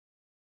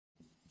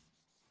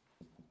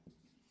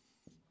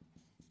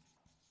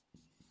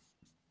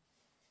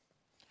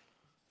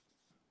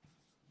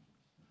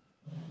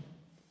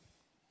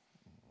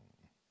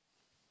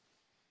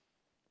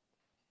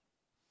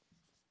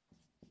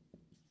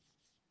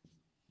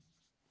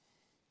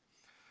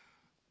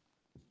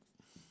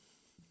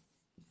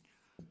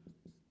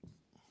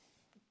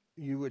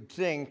you would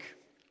think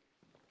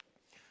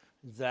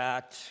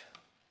that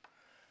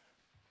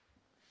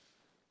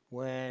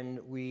when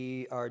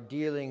we are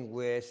dealing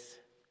with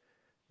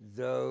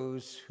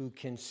those who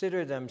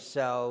consider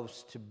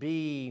themselves to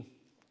be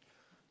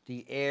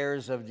the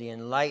heirs of the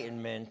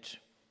Enlightenment,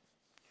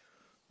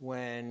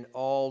 when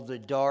all the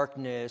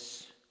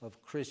darkness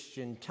of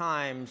Christian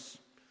times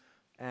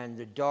and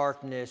the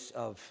darkness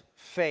of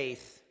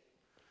faith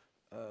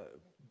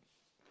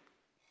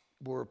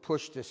were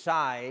pushed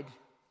aside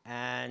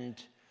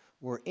and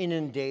were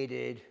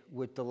inundated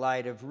with the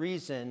light of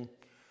reason,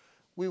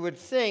 we would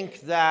think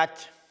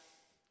that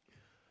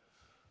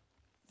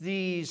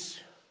these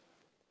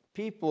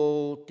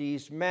people,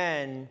 these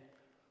men,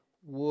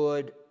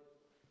 would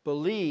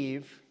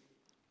believe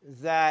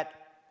that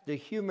the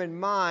human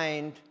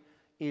mind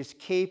is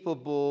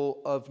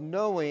capable of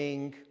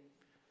knowing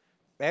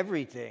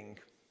everything,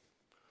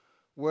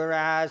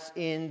 whereas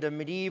in the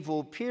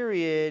medieval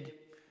period,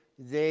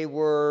 they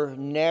were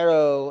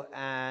narrow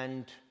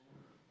and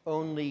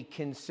only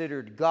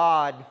considered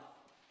God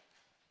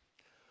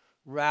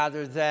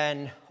rather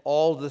than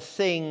all the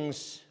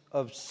things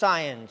of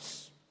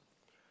science.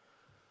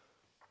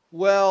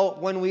 Well,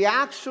 when we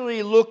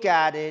actually look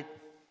at it,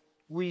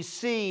 we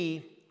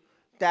see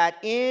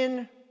that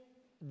in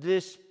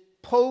this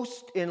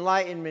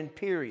post-Enlightenment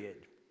period,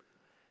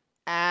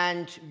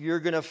 and you're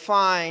going to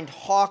find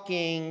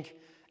Hawking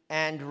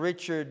and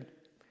Richard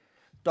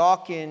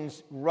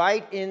Dawkins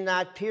right in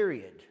that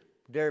period.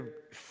 They're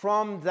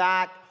from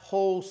that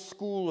whole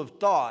school of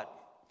thought.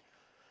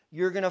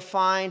 You're going to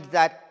find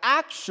that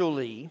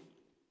actually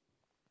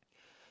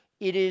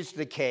it is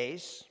the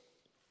case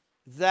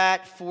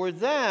that for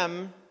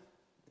them,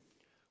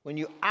 when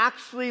you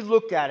actually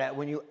look at it,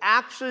 when you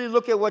actually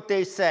look at what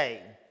they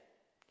say,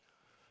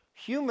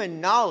 human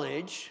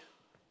knowledge,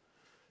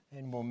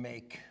 and we'll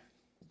make,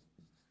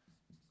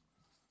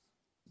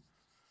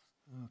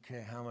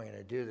 okay, how am I going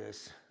to do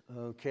this?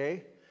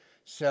 Okay,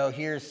 so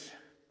here's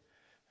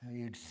how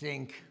you'd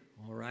think,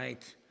 all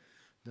right,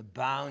 the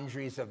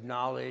boundaries of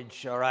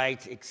knowledge, all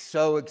right, it's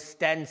so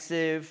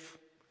extensive,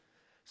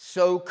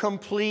 so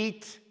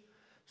complete,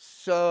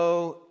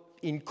 so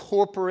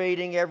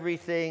incorporating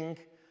everything.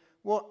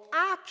 Well,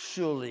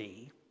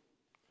 actually,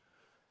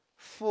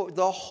 for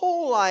the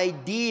whole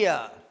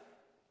idea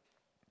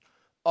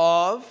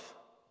of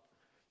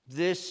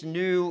this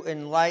new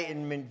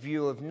Enlightenment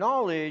view of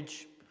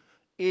knowledge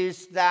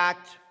is that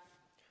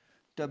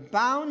the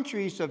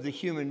boundaries of the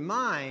human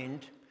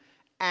mind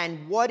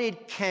and what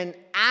it can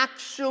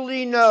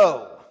actually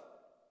know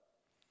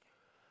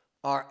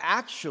are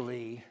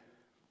actually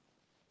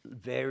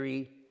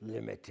very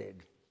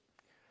limited.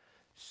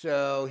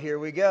 So here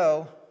we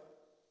go.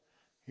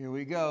 Here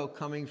we go,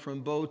 coming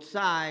from both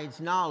sides,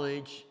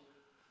 knowledge.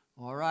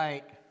 All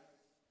right.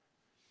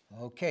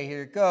 Okay,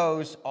 here it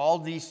goes. All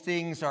these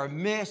things are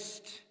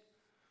missed.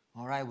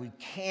 All right, we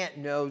can't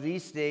know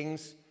these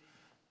things.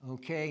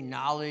 Okay,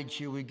 knowledge,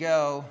 here we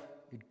go.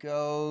 It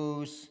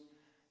goes,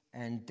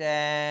 and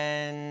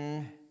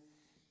then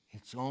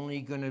it's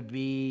only going to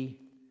be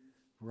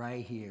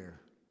right here.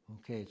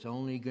 Okay, it's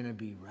only going to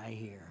be right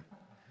here.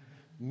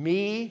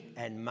 Me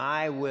and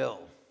my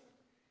will.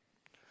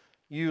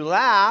 You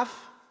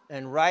laugh,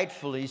 and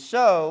rightfully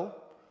so,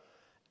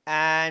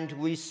 and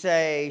we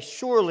say,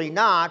 surely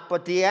not,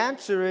 but the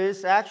answer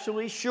is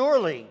actually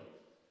surely.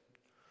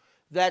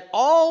 That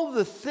all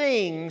the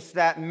things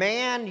that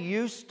man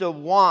used to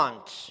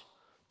want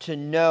to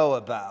know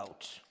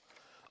about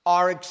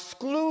are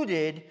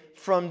excluded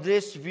from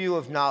this view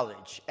of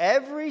knowledge.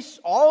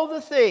 All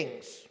the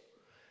things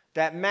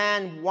that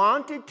man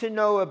wanted to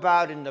know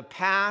about in the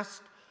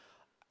past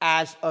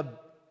as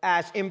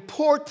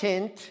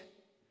important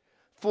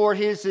for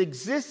his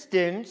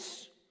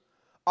existence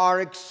are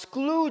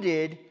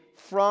excluded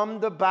from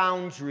the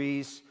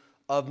boundaries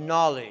of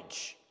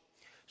knowledge.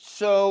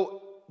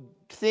 So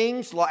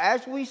things,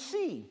 as we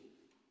see,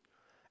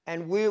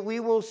 and we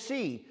will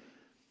see,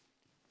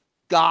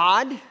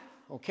 God,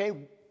 okay,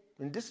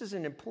 and this is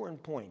an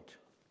important point.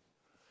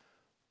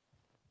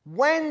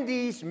 When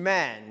these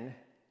men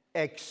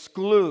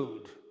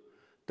exclude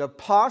the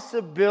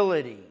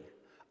possibility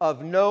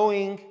of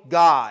knowing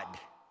God,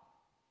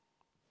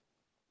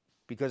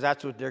 because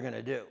that's what they're going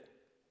to do.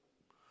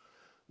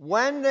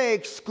 When they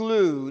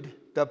exclude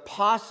the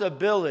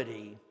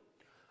possibility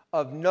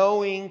of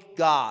knowing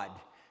God,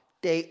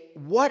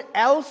 what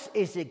else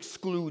is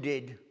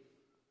excluded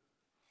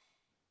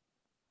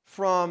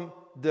from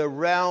the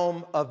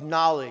realm of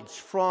knowledge,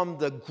 from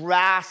the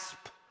grasp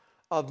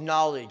of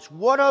knowledge?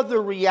 What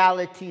other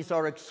realities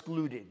are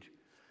excluded?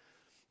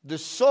 The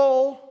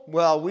soul,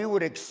 well, we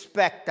would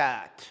expect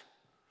that.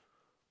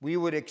 We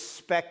would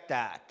expect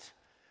that.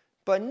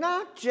 But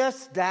not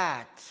just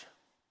that.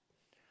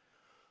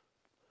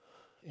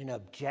 An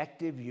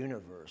objective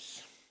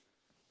universe.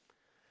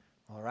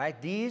 All right?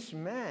 These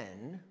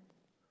men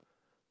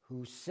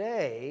who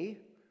say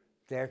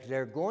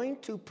they're going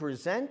to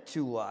present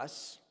to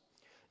us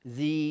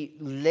the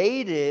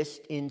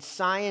latest in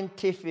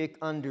scientific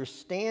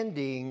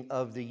understanding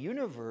of the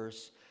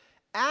universe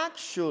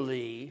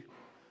actually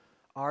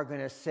are going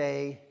to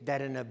say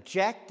that an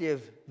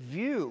objective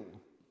view,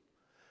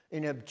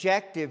 an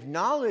objective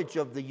knowledge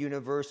of the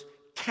universe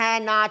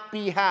cannot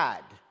be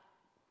had.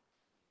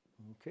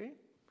 Okay?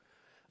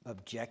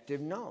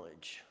 Objective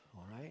knowledge,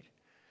 all right?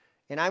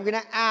 And I'm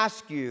going to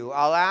ask you,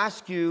 I'll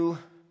ask you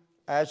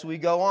as we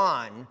go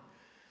on,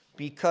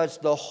 because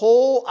the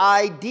whole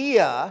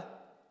idea,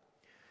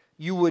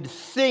 you would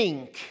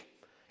think,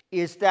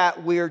 is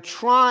that we're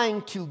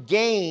trying to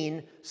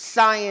gain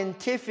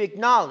scientific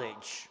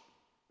knowledge,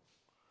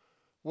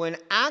 when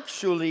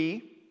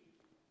actually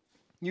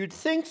you'd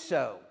think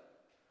so.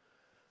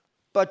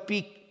 But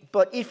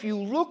if you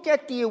look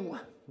at the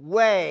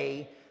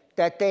way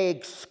that they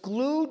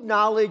exclude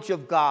knowledge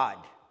of God,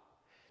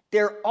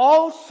 they're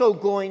also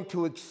going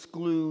to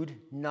exclude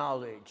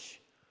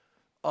knowledge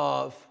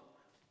of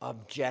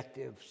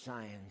objective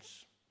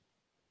science.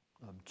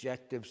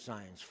 Objective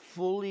science,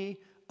 fully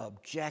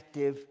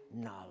objective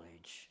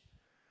knowledge.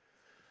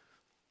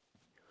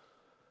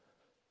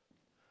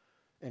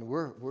 And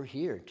we're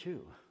here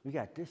too. We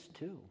got this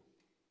too.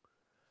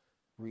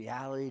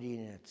 Reality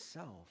in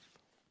itself.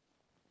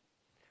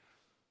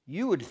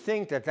 You would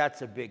think that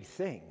that's a big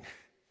thing.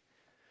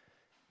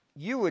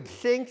 You would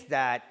think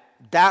that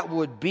that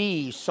would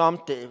be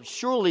something,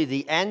 surely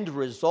the end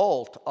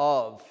result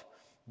of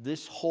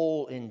this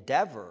whole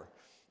endeavor.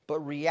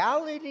 But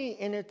reality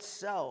in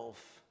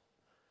itself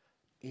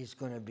is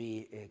going to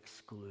be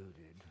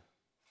excluded.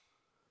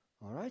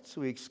 All right,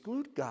 so we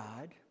exclude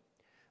God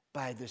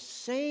by the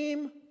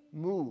same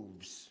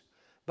moves,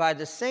 by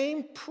the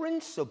same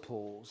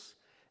principles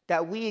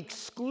that we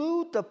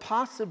exclude the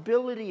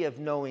possibility of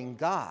knowing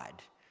God,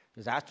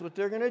 because that's what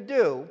they're going to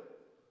do.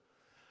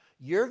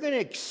 You're going to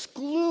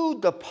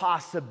exclude the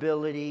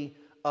possibility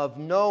of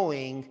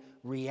knowing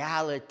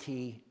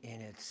reality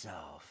in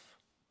itself.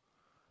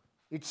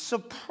 It's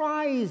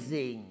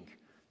surprising,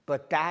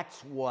 but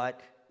that's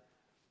what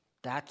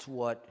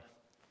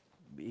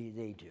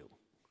they do.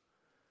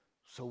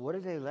 So what are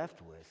they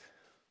left with?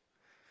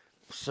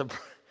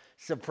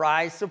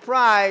 Surprise,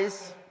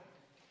 surprise.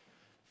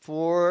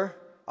 For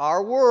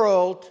our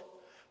world,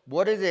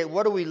 what are they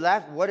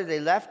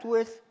left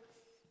with?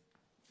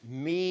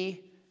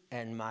 Me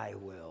and my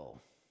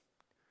will.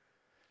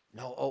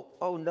 No,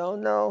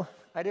 no.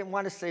 I didn't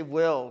want to say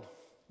will.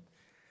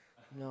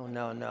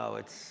 No.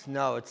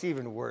 It's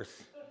even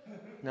worse.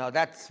 No,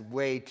 that's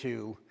way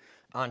too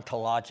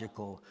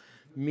ontological.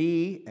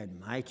 Me and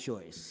my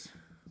choice.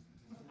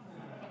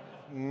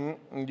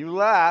 You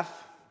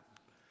laugh.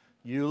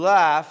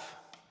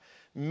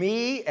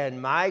 Me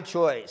and my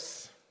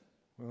choice.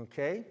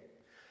 Okay?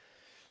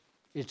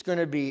 It's going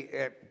to be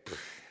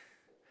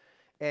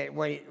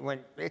when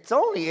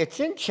it's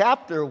in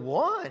chapter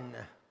 1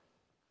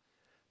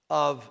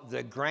 of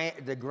the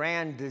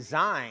grand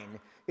design.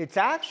 It's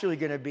actually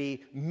going to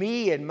be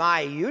me and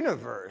my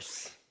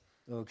universe.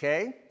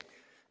 Okay?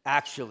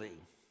 Actually.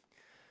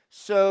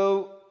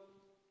 So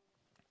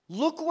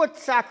look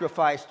what's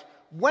sacrificed.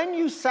 When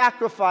you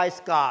sacrifice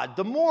God,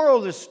 the moral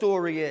of the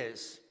story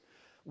is,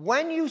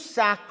 when you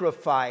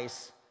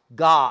sacrifice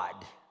God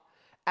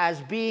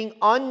as being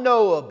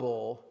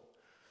unknowable,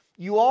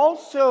 you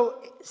also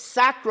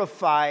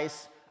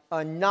sacrifice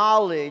a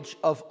knowledge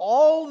of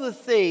all the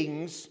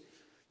things.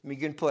 We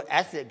can put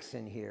ethics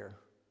in here,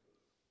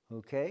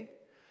 okay?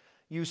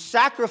 You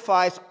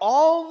sacrifice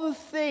all the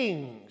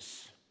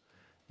things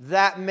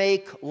that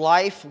make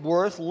life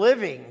worth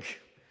living,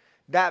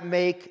 that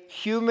make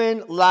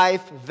human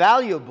life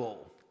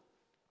valuable,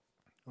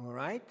 all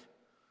right?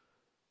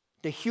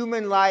 The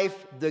human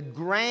life, the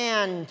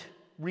grand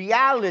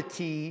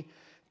reality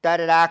that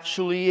it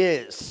actually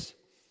is.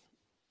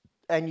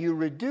 And you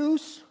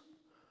reduce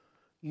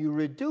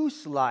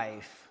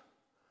life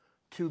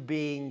to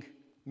being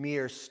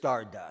mere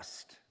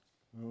stardust.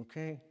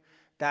 Okay?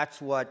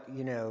 That's what,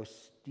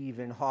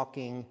 Stephen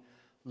Hawking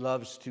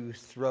loves to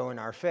throw in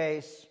our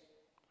face,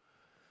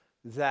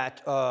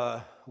 that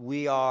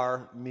we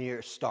are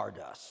mere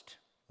stardust.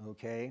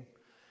 Okay?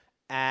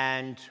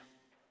 And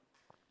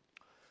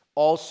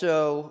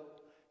also,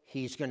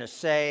 he's going to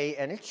say,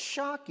 and it's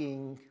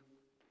shocking,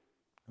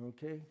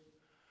 okay?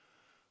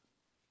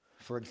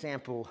 For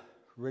example,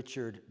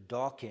 Richard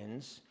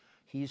Dawkins,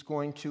 he's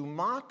going to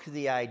mock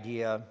the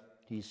idea.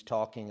 He's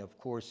talking, of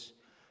course,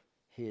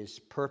 his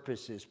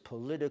purpose is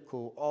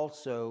political,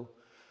 also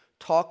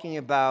talking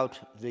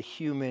about the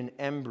human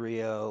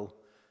embryo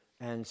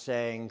and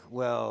saying,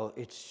 well,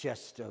 it's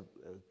just an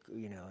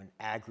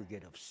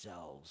aggregate of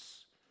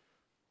cells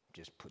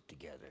just put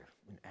together,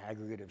 an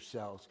aggregate of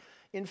cells.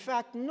 In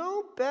fact,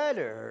 no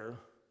better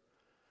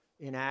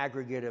an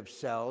aggregate of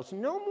cells,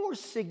 no more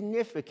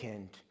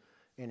significant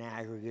an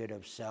aggregate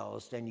of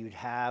cells than you'd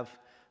have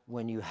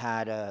when you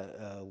had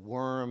a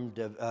worm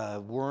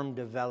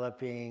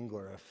developing,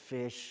 or a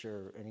fish,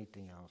 or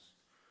anything else.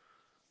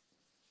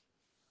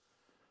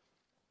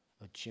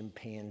 A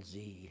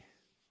chimpanzee,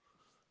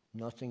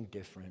 nothing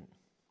different.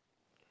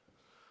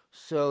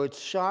 So it's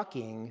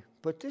shocking,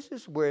 but this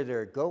is where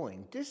they're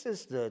going. This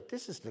is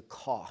the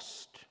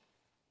cost.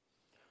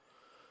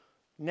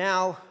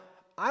 Now,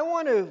 I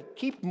want to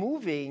keep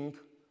moving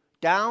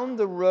down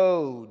the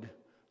road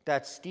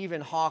that Stephen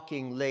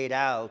Hawking laid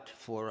out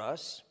for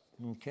us,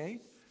 okay?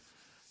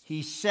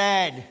 He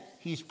said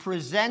he's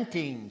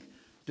presenting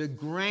the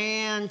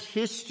grand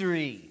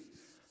history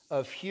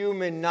of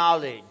human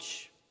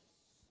knowledge,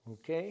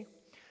 okay?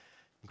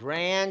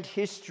 Grand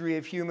history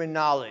of human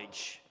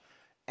knowledge.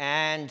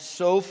 And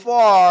so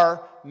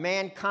far,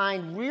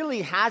 mankind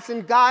really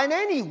hasn't gotten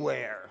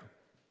anywhere.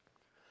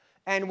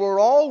 And we're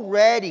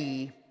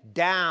already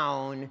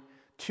down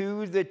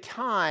to the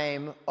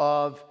time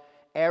of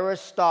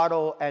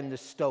Aristotle and the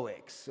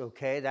Stoics,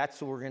 okay?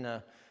 That's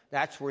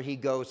where he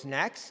goes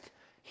next.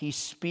 He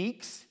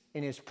speaks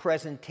in his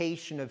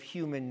presentation of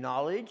human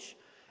knowledge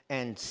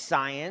and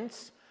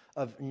science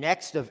of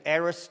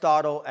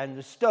Aristotle and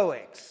the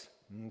Stoics,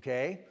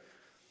 okay?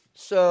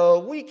 So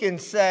we can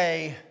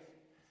say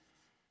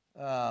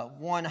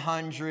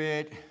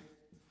 100,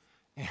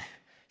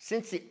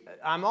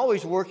 I'm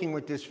always working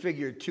with this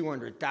figure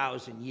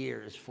 200,000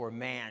 years for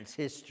man's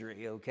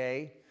history,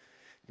 okay?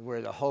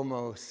 Where the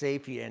Homo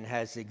sapien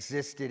has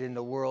existed in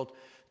the world.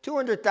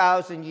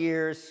 200,000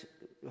 years,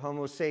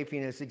 Homo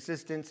sapien has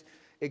existed.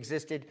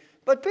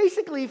 But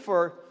basically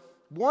for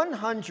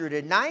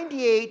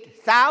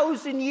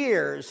 198,000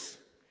 years,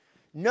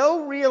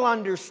 no real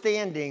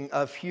understanding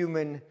of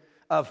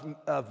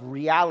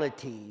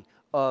reality,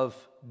 of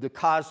the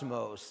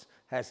cosmos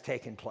has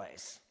taken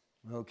place,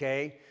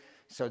 okay?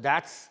 So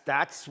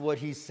that's what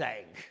he's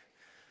saying.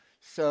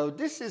 So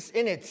this is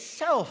in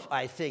itself,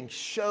 I think,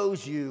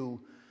 shows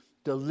you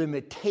the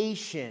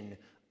limitation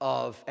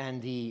of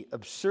and the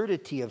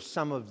absurdity of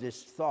some of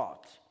this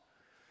thought.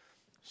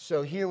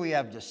 So here we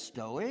have the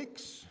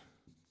Stoics,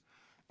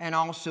 and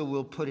also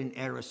we'll put in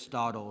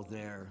Aristotle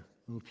there,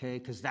 okay,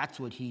 because that's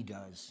what he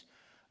does.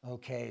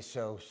 Okay,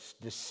 so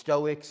the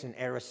Stoics and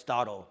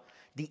Aristotle,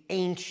 the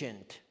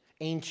ancients,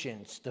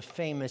 the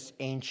famous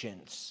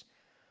ancients.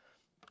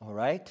 All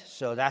right,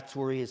 so that's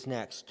where he is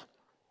next.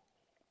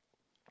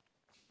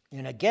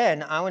 And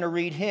again, I want to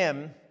read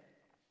him.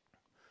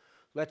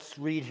 Let's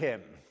read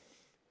him.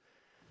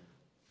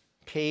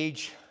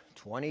 Page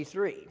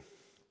 23.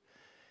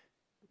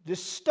 The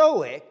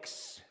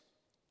Stoics,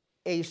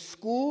 a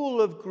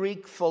school of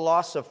Greek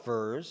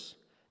philosophers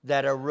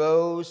that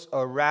arose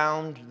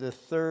around the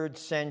 3rd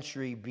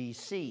century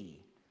BC,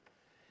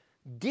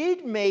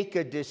 did make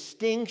a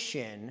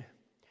distinction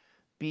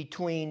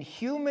between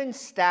human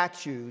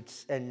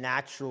statutes and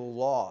natural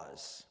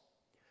laws,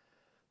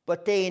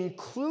 but they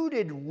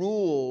included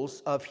rules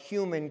of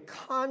human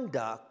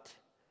conduct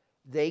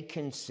they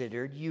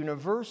considered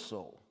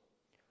universal: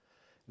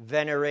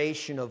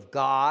 veneration of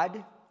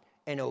God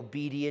and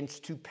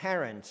obedience to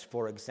parents,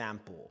 for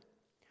example,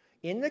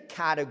 in the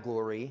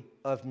category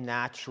of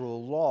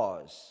natural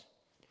laws.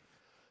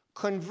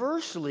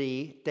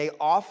 Conversely, they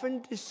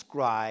often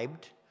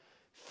described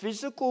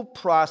physical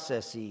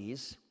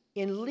processes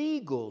in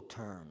legal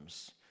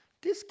terms.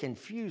 This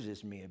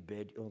confuses me a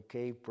bit,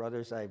 okay,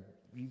 brothers?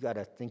 You got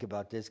to think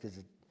about this,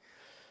 because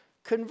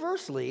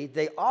conversely,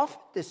 they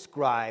often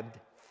described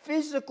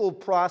physical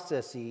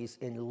processes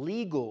in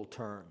legal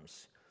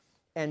terms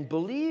and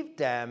believed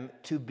them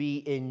to be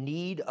in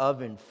need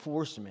of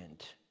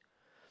enforcement,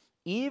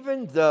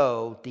 even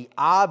though the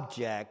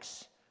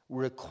objects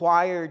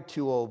required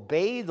to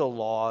obey the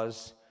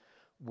laws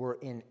were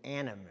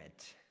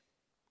inanimate.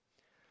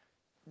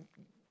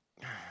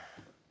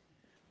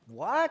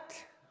 What?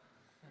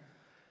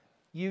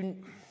 You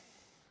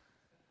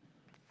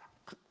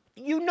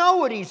know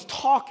what he's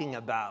talking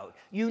about.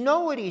 You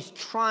know what he's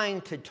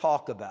trying to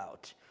talk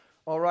about.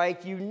 All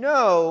right? You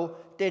know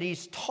that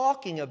he's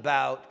talking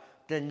about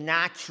the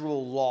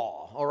natural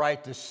law. All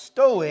right? The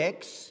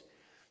Stoics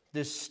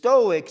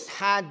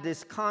had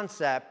this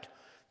concept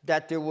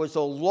that there was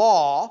a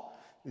law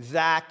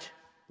that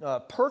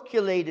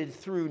percolated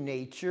through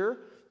nature,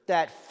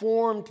 that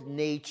formed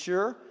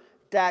nature,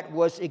 that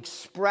was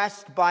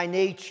expressed by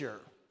nature.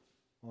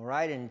 All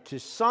right? And to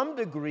some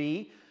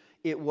degree,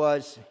 it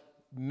was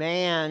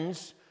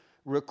man's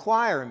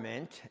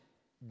requirement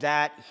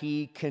that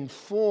he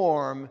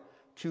conform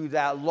to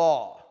that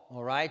law.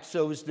 All right?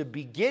 So it was the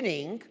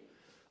beginning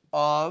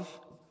of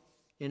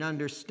an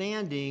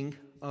understanding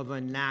of a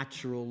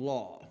natural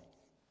law.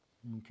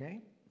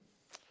 Okay?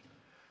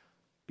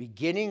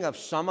 Beginning of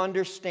some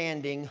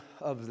understanding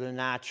of the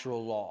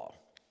natural law.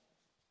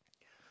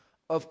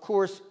 Of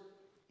course,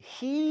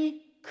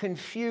 he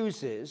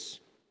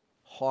confuses,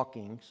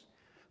 Hawking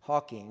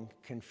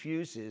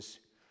confuses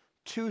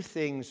two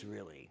things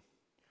really.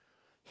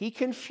 He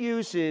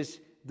confuses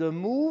the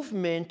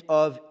movement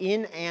of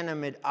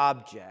inanimate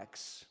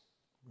objects,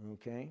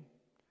 okay,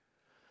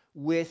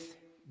 with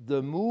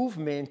the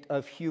movement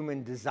of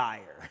human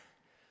desire,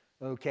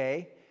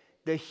 okay?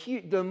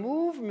 The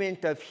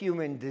movement of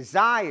human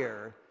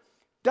desire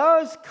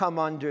does come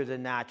under the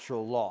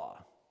natural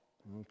law,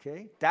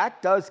 okay?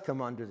 That does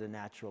come under the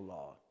natural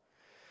law.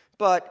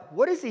 But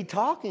what is he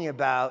talking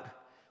about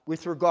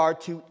with regard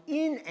to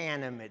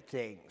inanimate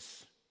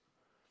things?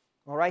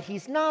 All right,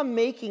 he's not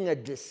making a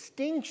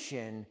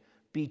distinction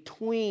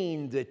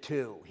between the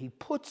two. He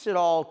puts it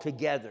all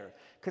together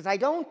because I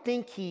don't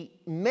think he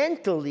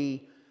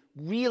mentally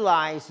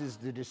realizes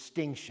the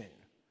distinction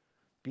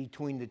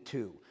between the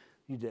two.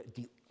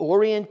 The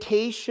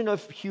orientation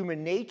of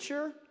human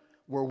nature,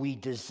 where we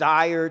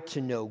desire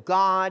to know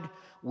God,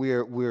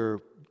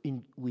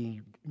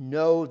 we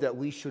know that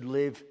we should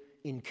live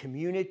in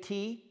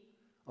community,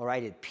 all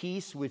right, at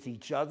peace with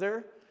each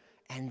other,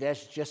 and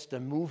that's just a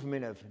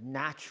movement of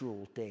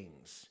natural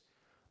things.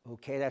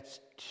 Okay, that's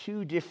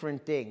two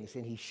different things,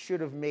 and he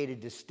should have made a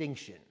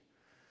distinction.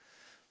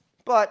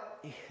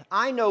 But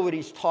I know what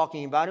he's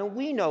talking about, and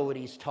we know what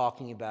he's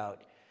talking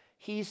about.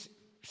 He's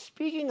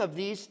speaking of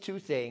these two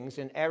things,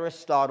 and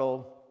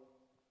Aristotle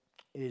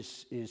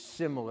is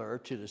similar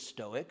to the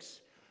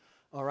Stoics.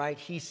 All right,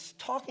 he's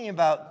talking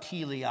about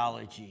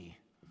teleology.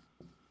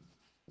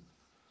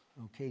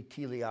 Okay,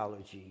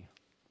 teleology.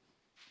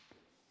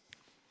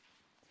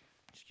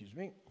 Excuse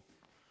me.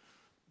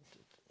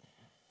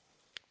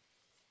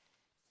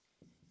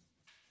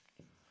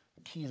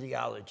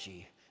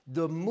 Teleology.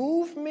 The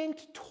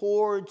movement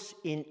towards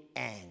an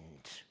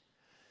end.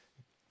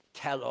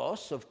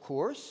 Telos, of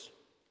course,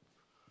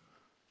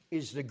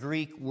 is the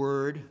Greek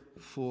word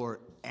for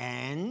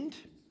end.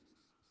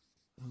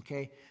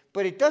 Okay?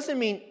 But it doesn't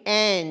mean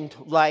end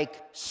like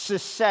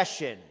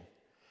secession,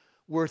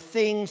 where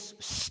things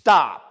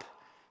stop.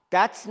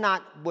 That's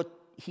not what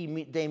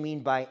they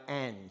mean by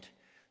end.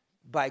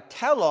 By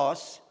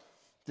telos,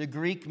 the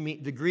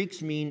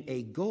Greeks mean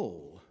a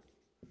goal.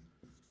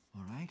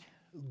 All right?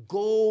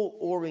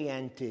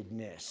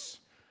 Goal-orientedness.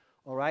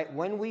 All right?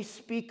 When we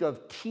speak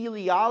of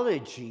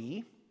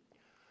teleology,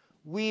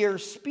 we are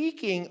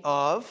speaking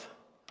of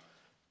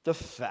the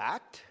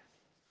fact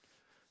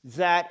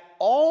that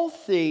all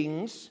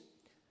things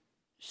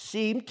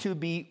seem to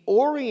be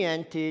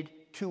oriented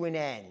to an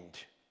end.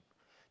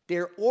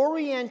 They're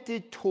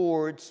oriented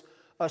towards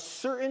a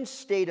certain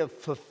state of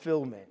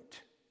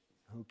fulfillment.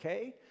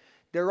 Okay?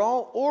 They're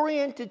all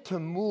oriented to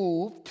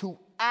move, to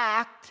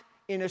act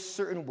in a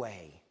certain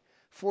way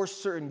for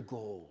certain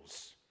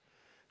goals.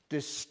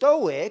 The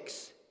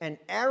Stoics and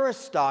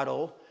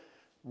Aristotle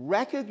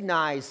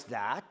recognized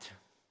that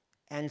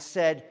and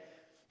said,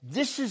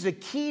 this is a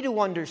key to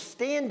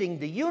understanding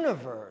the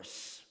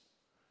universe.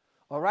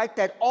 All right?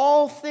 That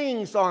all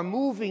things are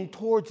moving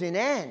towards an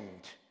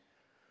end.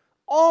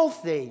 All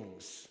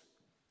things.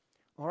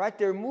 All right?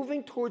 They're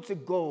moving towards a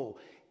goal.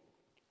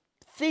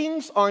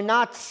 Things are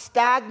not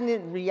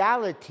stagnant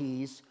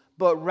realities,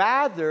 but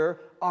rather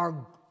are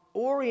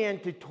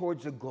oriented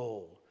towards a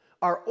goal,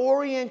 are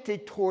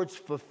oriented towards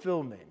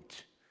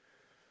fulfillment.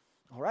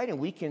 All right? And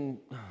we can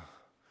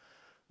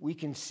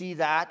see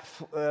that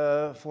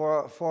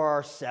for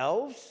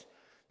ourselves,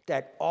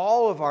 that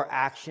all of our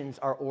actions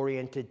are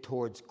oriented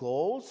towards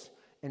goals,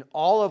 and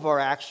all of our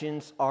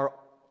actions are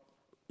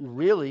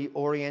really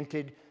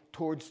oriented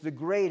towards the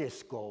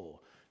greatest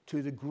goal,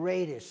 to the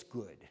greatest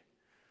good.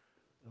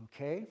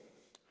 Okay?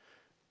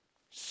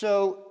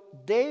 So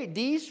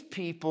these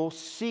people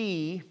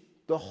see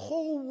the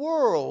whole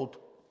world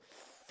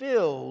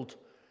filled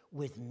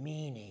with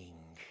meaning.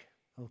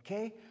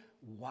 Okay?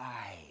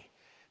 Why?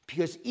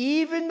 Because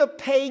even the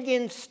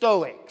pagan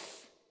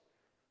Stoics,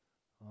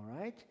 all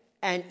right,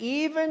 and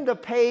even the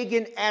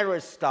pagan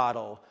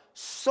Aristotle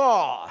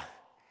saw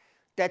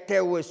that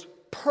there was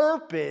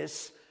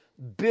purpose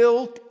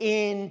built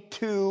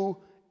into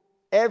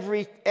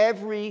every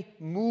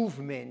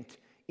movement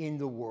in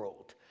the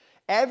world.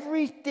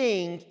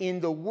 Everything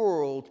in the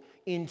world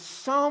in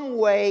some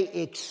way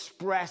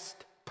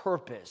expressed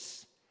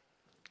purpose.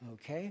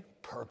 Okay?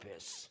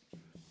 Purpose.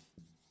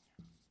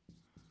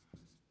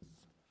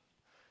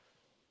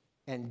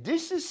 And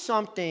this is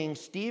something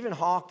Stephen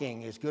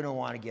Hawking is going to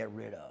want to get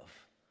rid of.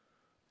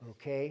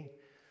 Okay?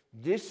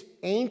 This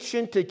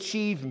ancient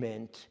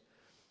achievement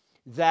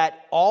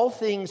that all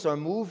things are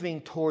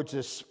moving towards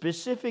a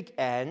specific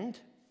end,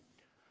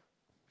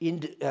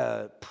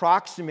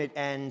 proximate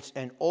ends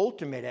and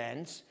ultimate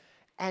ends,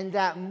 and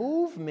that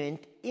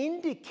movement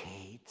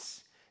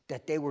indicates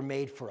that they were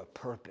made for a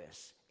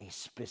purpose, a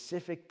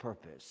specific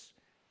purpose.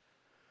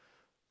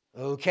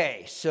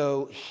 Okay,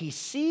 so he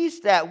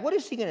sees that. What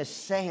is he going to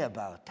say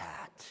about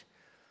that?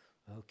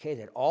 Okay,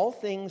 that all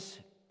things,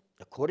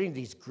 according to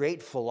these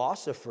great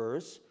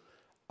philosophers,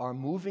 are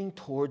moving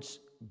towards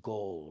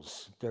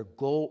goals. They're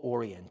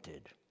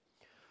goal-oriented.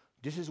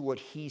 This is what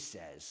he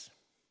says.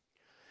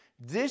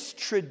 This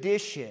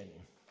tradition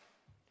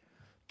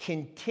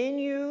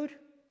continued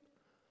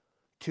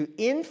to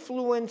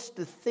influence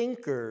the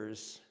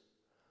thinkers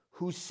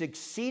who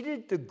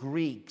succeeded the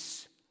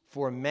Greeks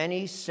for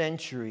many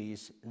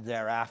centuries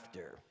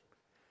thereafter.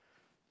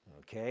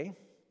 Okay?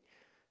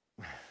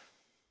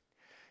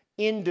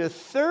 In the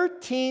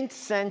 13th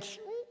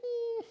century,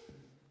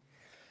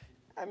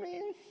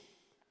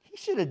 he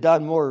should have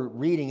done more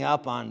reading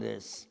up on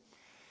this.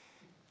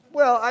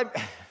 Well,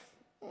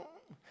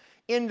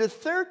 in the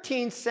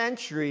 13th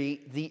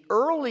century, the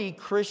early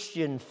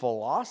Christian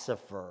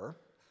philosopher,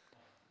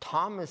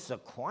 Thomas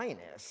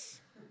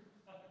Aquinas,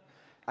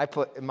 I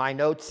put, my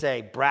notes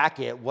say,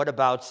 bracket, what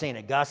about St.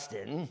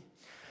 Augustine?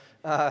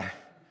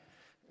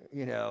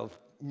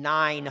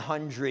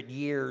 900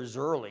 years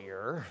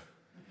earlier.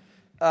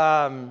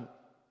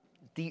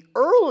 The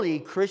early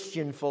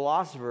Christian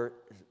philosopher,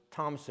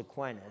 Thomas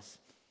Aquinas,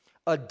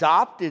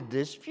 adopted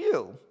this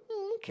view.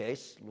 Okay,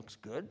 looks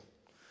good.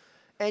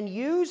 And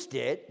used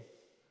it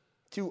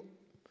to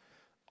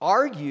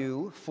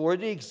argue for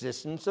the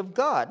existence of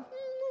God.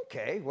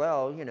 Okay,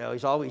 well,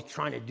 he's always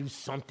trying to do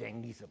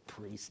something. He's a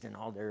priest and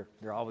all.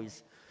 They're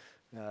always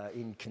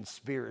in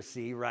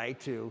conspiracy, right,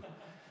 to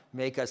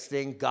make us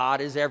think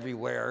God is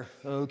everywhere.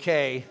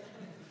 Okay,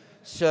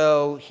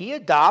 so he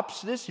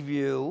adopts this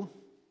view,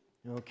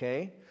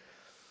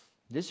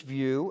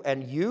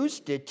 and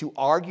used it to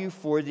argue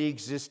for the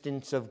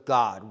existence of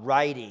God,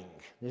 writing.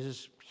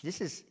 This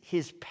is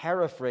his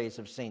paraphrase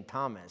of St.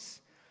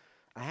 Thomas.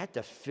 I had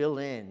to fill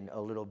in a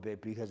little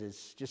bit because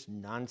it's just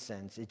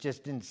nonsense. It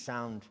just didn't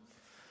sound.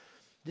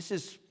 This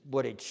is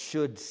what it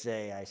should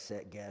say, I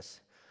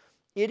guess.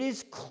 It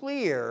is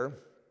clear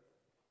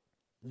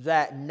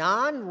that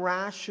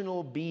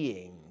non-rational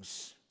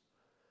beings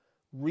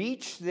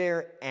reach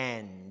their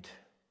end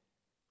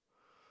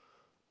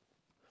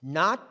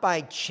not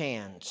by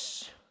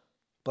chance,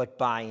 but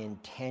by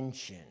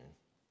intention.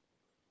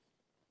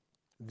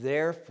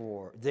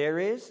 Therefore, there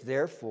is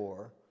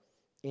an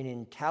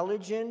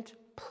intelligent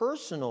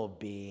personal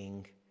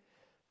being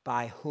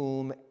by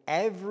whom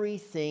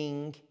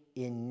everything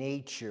in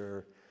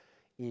nature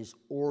is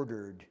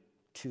ordered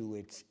to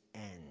its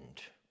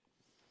end.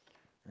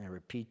 And I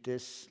repeat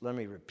this. Let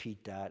me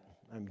repeat that.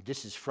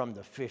 This is from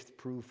the fifth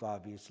proof,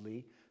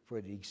 obviously,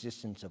 for the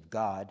existence of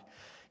God.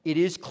 It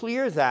is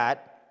clear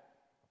that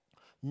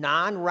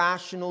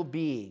non-rational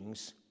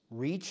beings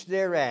reach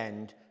their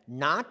end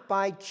not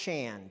by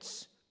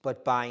chance,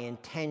 but by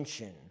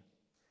intention.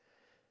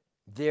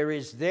 There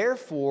is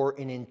therefore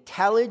an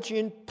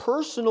intelligent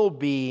personal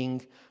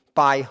being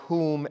by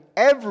whom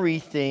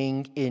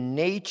everything in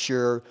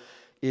nature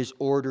is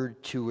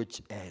ordered to its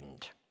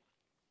end.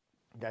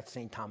 That's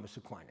St. Thomas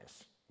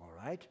Aquinas, all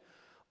right?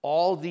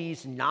 All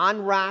these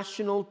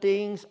non-rational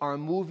things are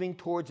moving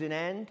towards an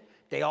end.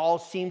 They all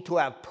seem to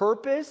have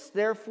purpose,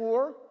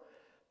 therefore.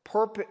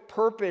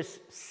 Purpose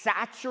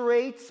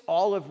saturates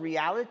all of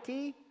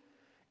reality.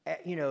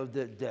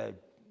 The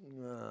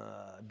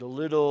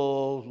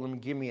little,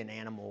 give me an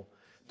animal.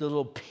 The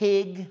little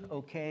pig,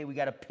 okay, we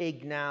got a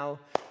pig now,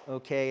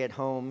 okay, at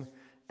home.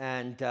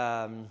 And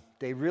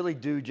they really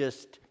do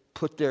just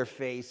put their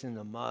face in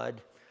the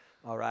mud,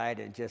 all right,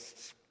 and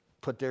just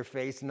put their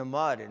face in the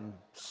mud and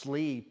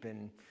sleep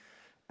and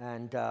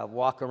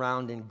walk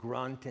around and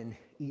grunt and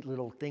eat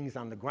little things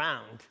on the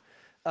ground.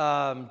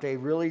 They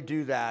really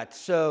do that.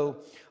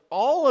 So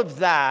all of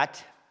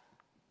that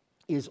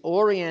is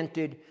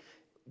oriented.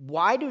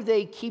 Why do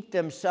they keep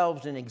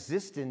themselves in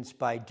existence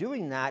by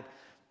doing that?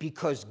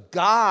 Because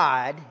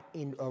God,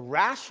 in a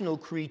rational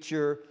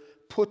creature,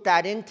 put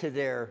that into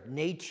their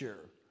nature,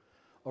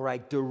 all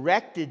right,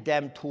 directed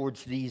them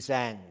towards these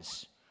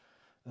ends.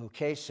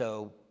 Okay,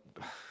 so,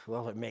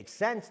 well, it makes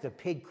sense. The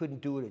pig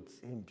couldn't do it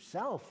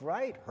himself,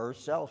 right?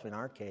 Herself, in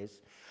our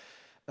case,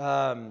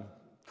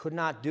 could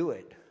not do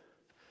it.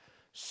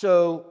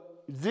 So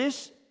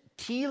this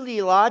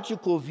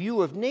teleological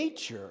view of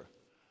nature,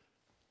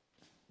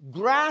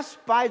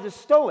 grasped by the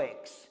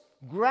Stoics,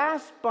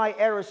 grasped by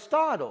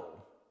Aristotle,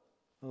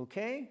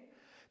 okay,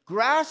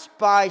 grasped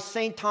by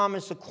St.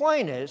 Thomas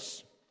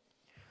Aquinas,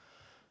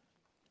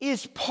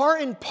 is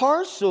part and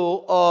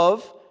parcel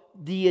of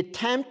the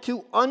attempt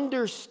to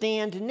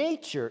understand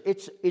nature.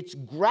 It's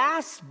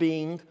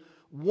grasping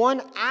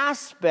one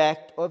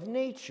aspect of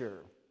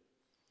nature.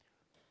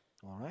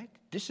 All right?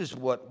 This is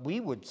what we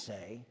would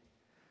say,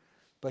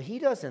 but he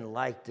doesn't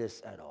like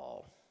this at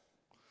all.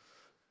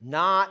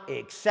 Not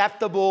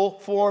acceptable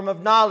form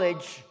of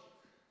knowledge.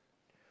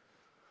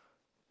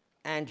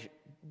 And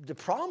the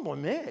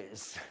problem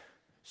is,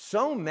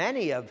 so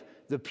many of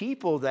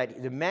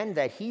the men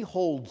that he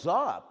holds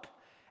up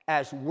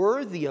as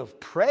worthy of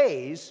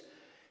praise,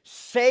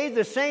 say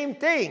the same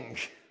thing.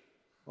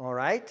 All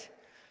right?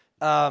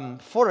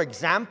 For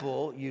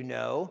example, you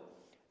know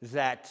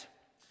that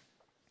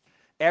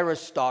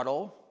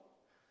Aristotle,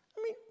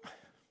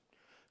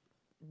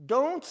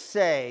 don't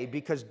say,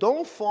 because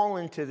don't fall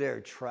into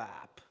their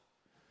trap.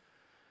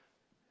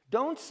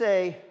 Don't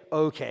say,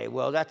 okay,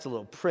 well, that's a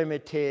little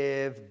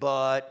primitive,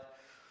 but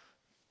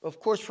of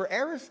course, for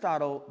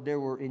Aristotle, there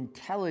were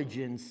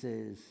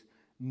intelligences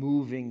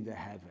moving the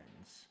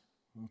heavens.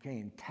 Okay,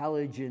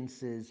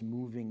 intelligences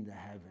moving the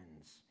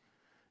heavens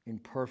in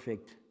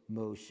perfect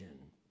motion.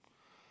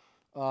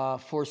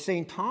 For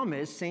St.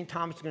 Thomas is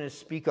going to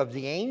speak of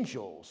the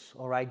angels,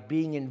 all right,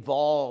 being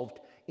involved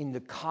in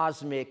the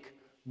cosmic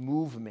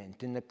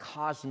movement, in the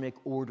cosmic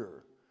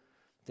order,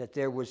 that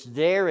there was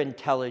their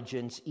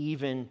intelligence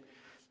even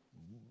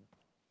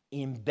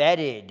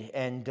embedded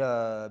and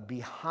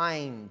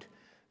behind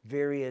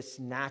various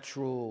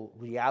natural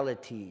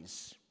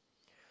realities.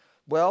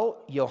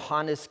 Well,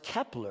 Johannes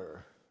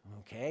Kepler,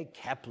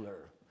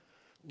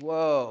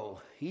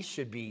 whoa, he's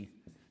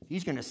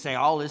going to say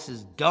all this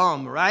is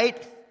dumb,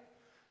 right?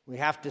 We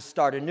have to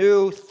start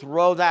anew,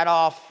 throw that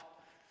off,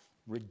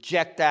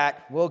 reject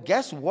that. Well,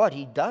 guess what?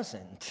 He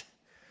doesn't.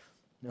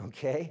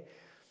 Okay?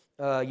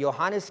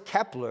 Johannes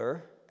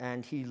Kepler,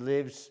 and he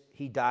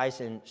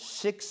dies in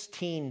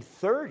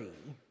 1630.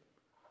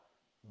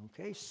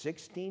 Okay,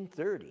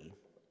 1630.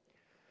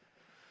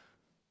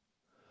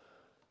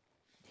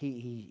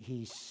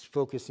 He's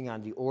focusing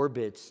on the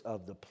orbits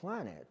of the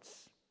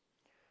planets.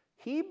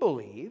 He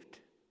believed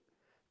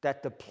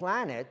that the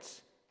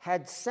planets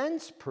had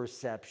sense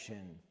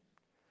perception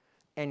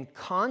and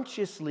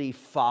consciously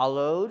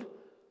followed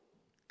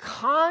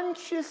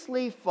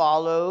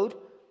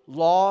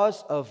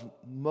laws of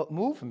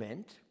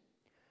movement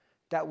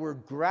that were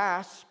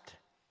grasped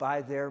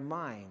by their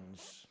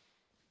minds.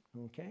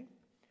 Okay?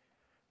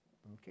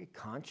 Okay,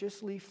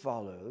 consciously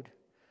followed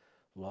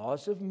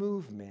laws of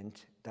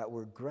movement that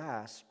were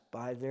grasped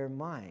by their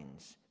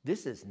minds.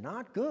 This is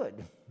not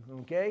good,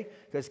 okay?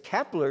 Because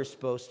Kepler is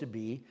supposed to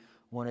be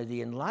one of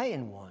the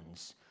enlightened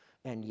ones.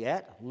 And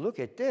yet, look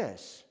at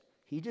this.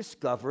 He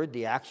discovered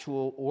the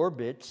actual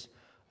orbits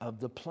of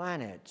the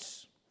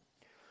planets.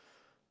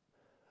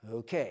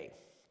 Okay.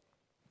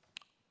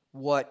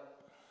 What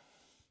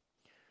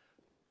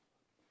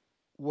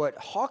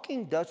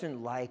Hawking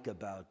doesn't like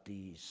about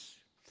these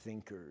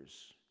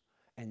thinkers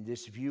and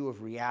this view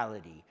of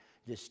reality,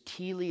 this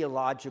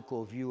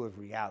teleological view of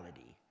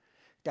reality,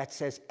 that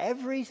says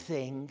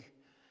everything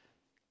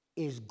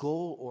is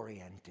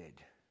goal-oriented,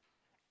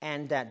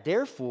 and that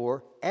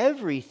therefore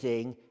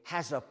everything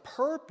has a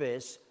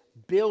purpose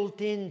built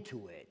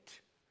into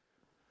it.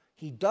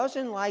 He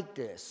doesn't like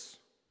this,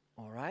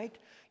 all right?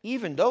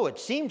 Even though it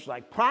seems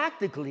like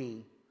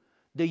practically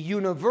the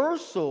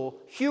universal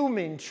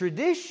human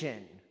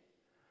tradition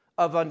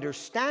of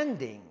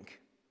understanding,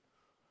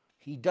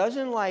 he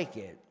doesn't like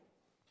it,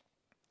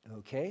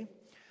 okay?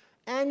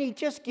 And he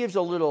just gives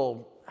a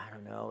little, I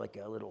don't know, like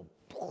a little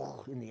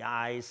in the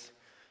eyes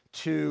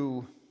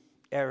to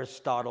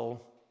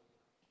Aristotle.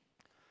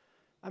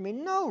 I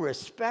mean, no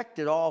respect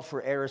at all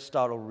for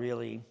Aristotle,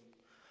 really.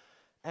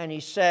 And he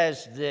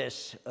says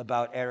this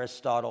about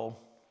Aristotle.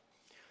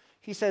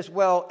 He says,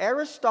 well,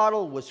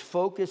 Aristotle was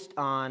focused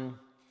on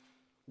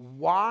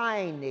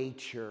why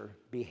nature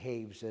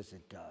behaves as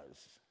it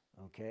does,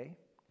 okay?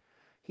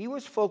 He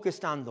was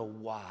focused on the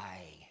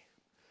why.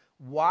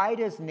 Why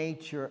does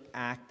nature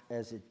act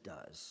as it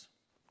does?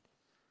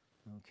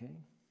 Okay?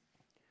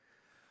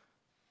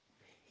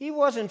 He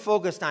wasn't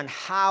focused on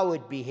how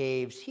it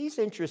behaves. He's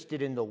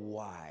interested in the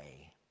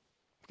why.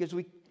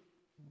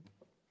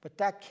 But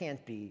that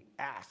can't be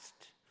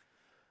asked.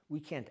 We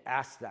can't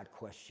ask that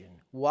question.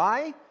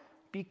 Why?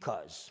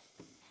 Because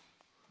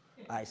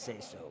I say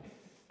so.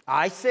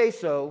 I say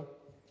so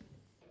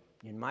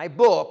in my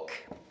book.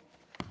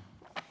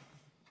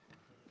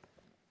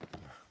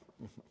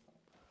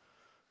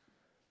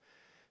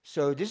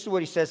 So this is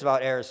what he says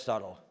about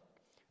Aristotle.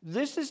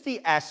 This is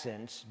the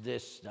essence,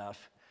 this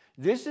stuff.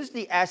 This is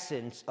the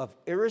essence of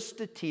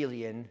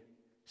Aristotelian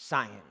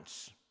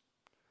science.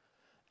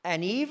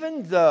 And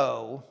even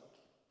though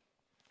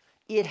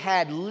it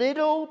had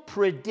little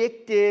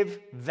predictive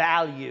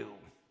value,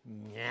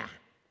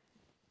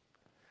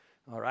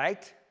 all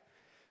right?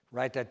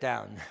 Write that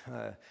down.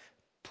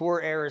 Poor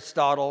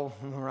Aristotle,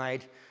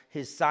 right?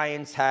 His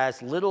science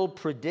has little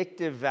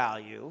predictive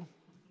value,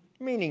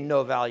 meaning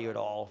no value at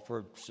all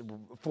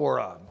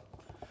for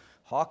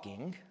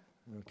Hawking,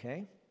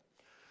 okay?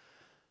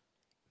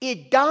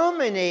 It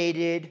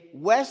dominated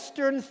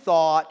Western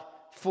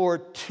thought for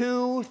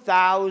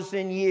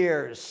 2,000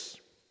 years,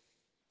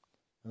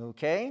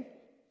 okay?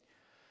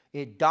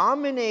 It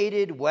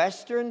dominated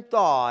Western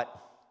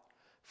thought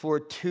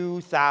for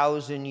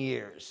 2,000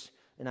 years.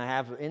 And I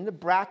have in the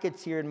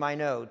brackets here in my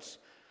notes,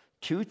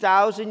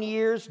 2,000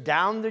 years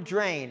down the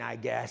drain, I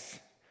guess.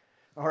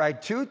 All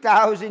right,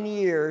 2,000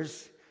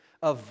 years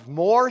of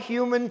more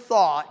human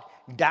thought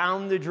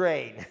down the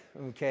drain,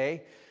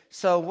 okay?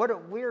 So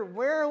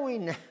where are we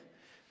now?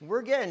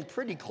 We're getting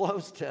pretty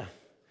close to,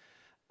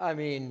 I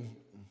mean,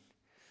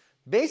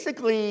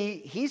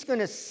 basically, he's going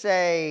to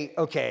say,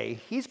 okay,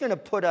 he's going to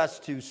put us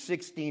to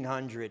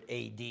 1600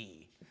 AD.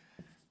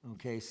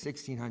 Okay,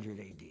 1600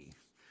 AD.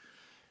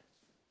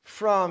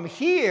 From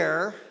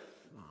here,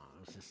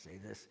 let's just say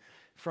this,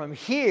 from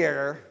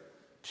here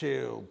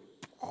to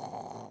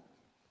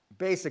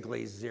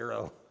basically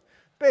zero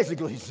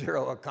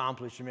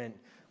accomplishment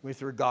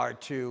with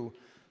regard to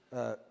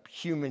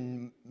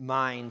human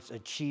minds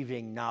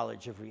achieving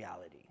knowledge of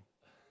reality.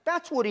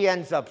 That's what he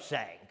ends up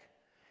saying.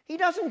 He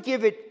doesn't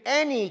give it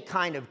any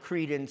kind of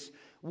credence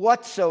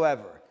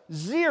whatsoever.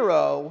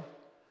 Zero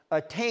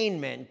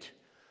attainment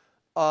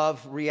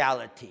of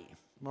reality.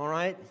 All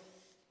right?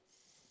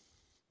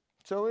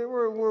 So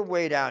we're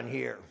way down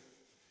here.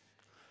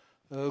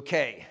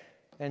 Okay.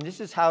 And this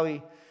is how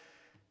he...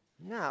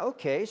 Now,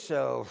 okay,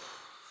 so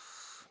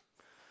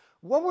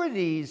what were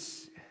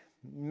these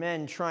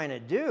men trying to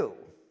do?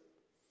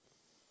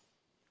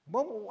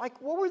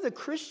 What were the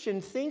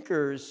Christian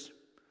thinkers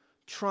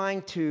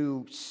trying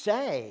to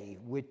say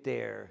with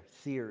their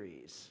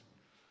theories,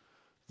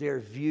 their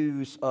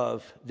views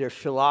of their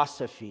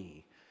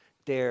philosophy,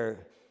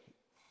 their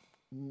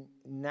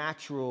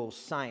natural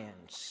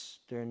science,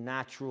 their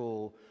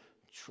natural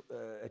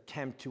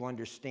attempt to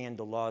understand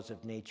the laws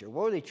of nature.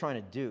 What are they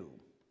trying to do?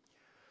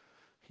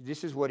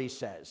 This is what he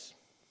says.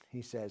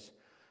 He says,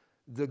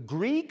 the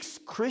Greeks'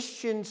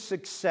 Christian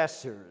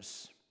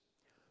successors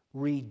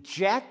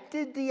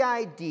rejected the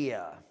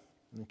idea,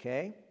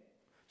 okay?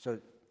 So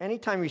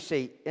anytime he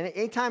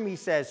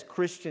says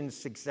Christian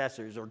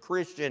successors or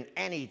Christian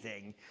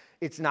anything,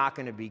 it's not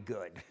going to be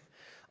good.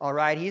 All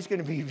right? He's going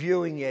to be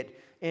viewing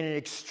it in an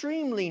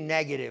extremely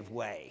negative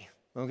way.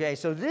 Okay?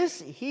 So this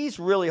he's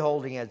really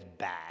holding as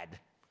bad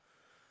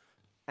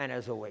and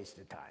as a waste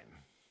of time.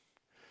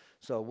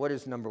 So what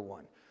is number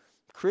one?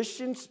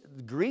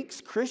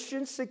 Greeks'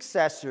 Christian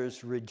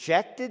successors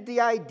rejected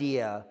the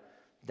idea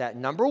that,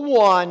 number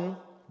one,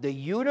 the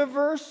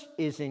universe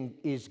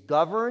is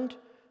governed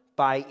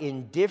by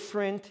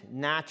indifferent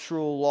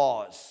natural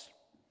laws.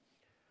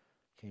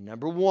 Okay,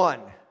 number one,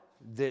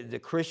 the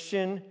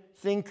Christian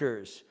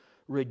thinkers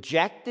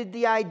rejected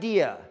the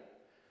idea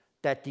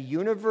that the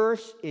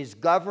universe is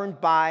governed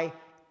by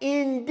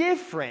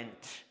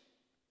indifferent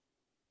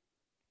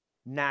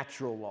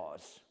natural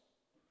laws.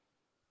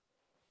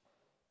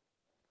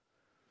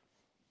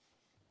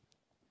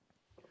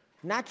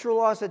 Natural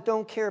laws that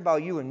don't care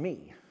about you and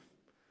me.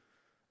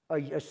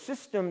 A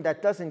system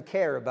that doesn't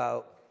care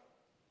about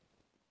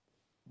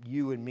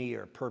you and me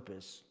or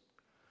purpose.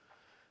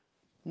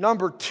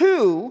 Number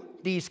two,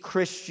 these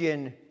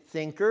Christian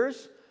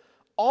thinkers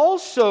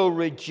also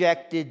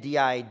rejected the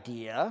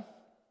idea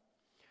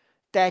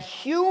that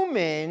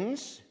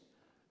humans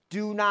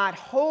do not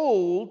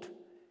hold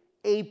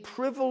a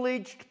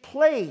privileged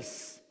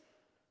place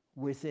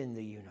within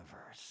the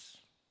universe.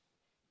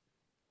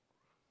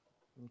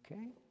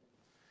 Okay?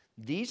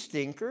 These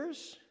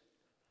thinkers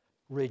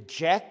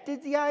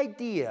rejected the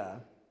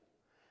idea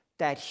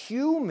that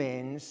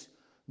humans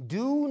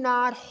do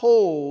not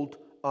hold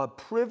a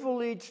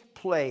privileged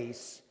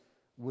place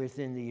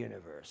within the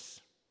universe.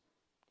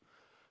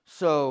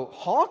 So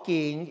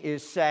Hawking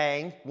is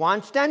saying,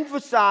 wants to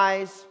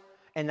emphasize,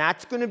 and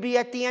that's going to be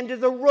at the end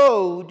of the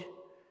road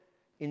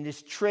in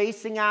this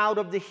tracing out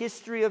of the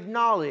history of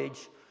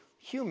knowledge,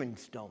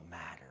 humans don't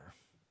matter.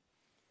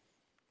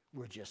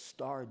 We're just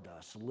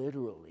stardust,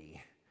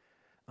 literally,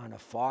 on a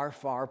far,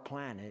 far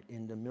planet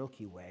in the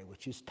Milky Way,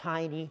 which is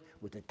tiny,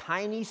 with a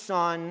tiny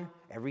sun,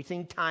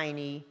 everything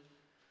tiny,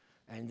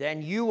 and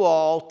then you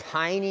all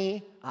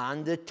tiny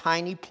on the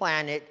tiny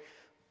planet,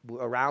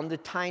 around the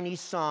tiny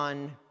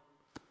sun,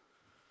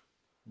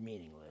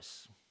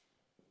 meaningless.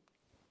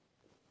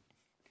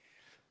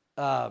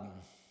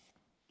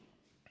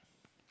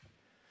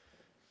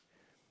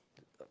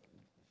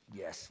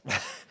 Yes.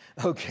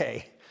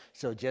 Okay.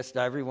 So just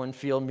everyone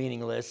feel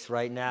meaningless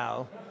right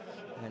now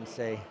and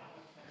say,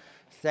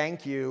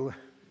 thank you,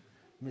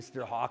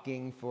 Mr.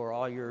 Hawking, for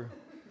all your,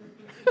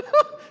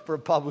 for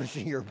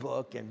publishing your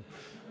book. And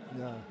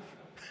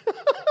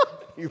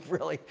you've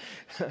really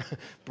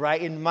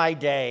brightened my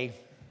day.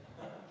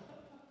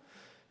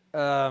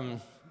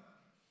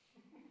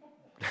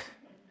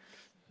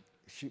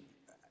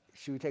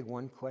 Should we take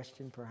one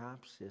question,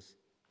 perhaps?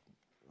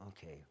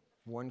 Okay,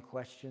 one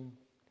question,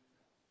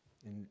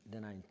 and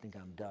then I think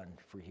I'm done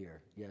for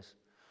here. Yes?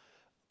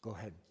 Go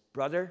ahead.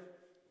 Brother?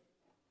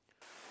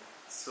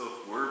 So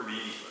if we're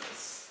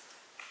meaningless,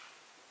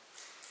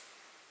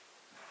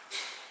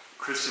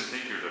 Christian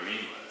thinkers are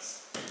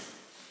meaningless,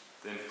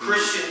 then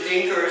Christian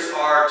thinkers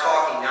are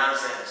talking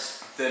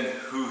nonsense. Then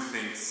who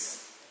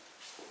thinks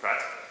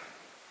practically?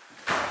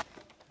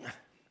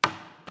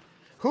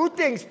 Who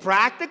thinks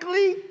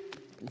practically?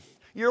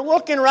 You're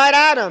looking right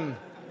at him.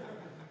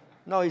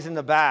 No, he's in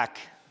the back.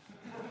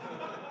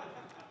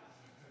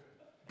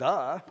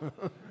 Duh.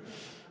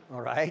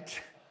 All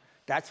right.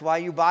 That's why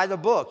you buy the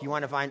book. You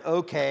want to find,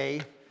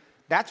 okay,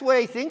 that's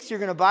why he thinks you're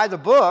going to buy the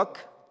book,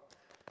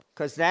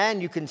 because then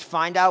you can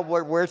find out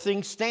where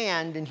things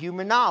stand in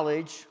human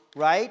knowledge,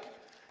 right?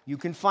 You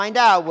can find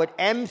out what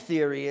M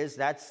theory is.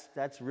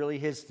 That's really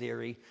his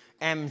theory,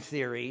 M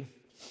theory.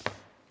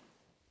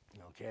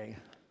 Okay.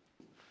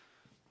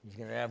 He's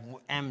going to have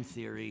M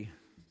theory,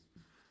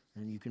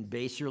 and you can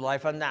base your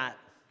life on that,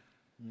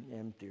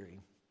 M theory.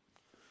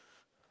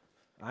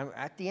 I'm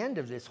at the end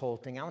of this whole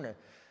thing.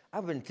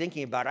 I've been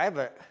thinking about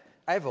it.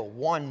 I have a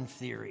one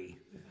theory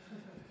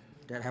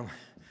that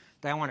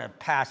I want to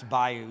pass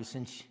by you,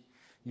 since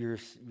you're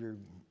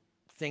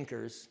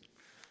thinkers.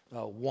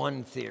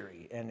 One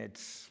theory, and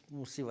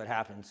we'll see what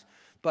happens.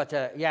 But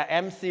yeah,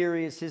 M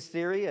theory is his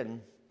theory,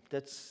 and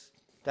that's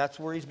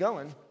where he's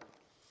going.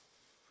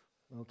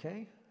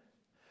 Okay.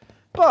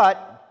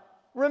 But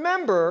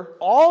remember,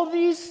 all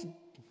these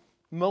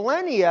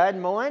millennia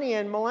and millennia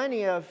and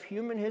millennia of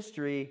human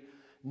history,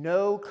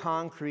 no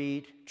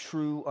concrete,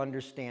 true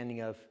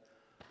understanding of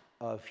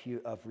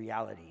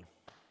reality.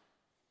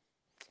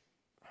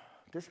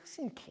 Does it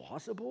seem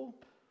plausible?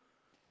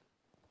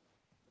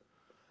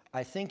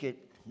 I think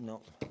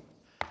no.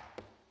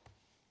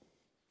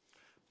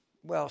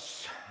 well,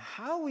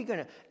 how are we going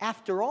to,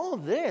 after all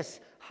this,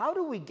 how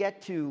do we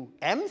get to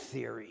M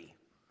theory?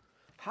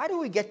 How do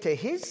we get to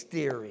his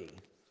theory?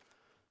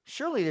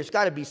 Surely there's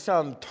got to be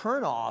some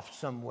turnoff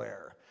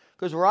somewhere,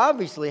 because we're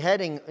obviously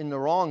heading in the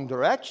wrong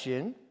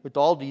direction with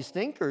all these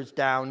thinkers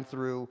down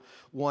through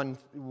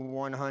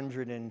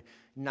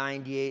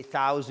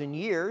 198,000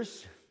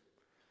 years,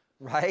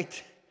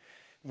 right?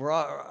 We're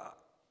all,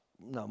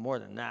 no, more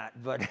than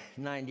that, but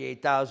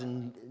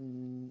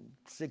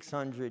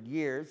 98,600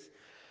 years.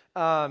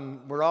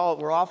 We're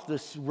off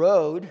this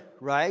road,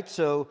 right?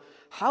 So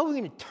how are we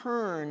going to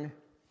turn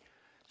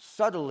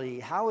subtly?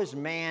 How is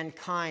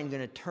mankind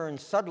going to turn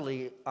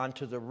subtly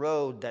onto the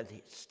road that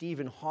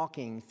Stephen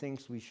Hawking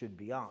thinks we should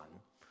be on?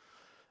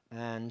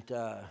 And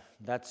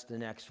that's the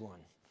next one.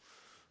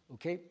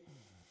 Okay?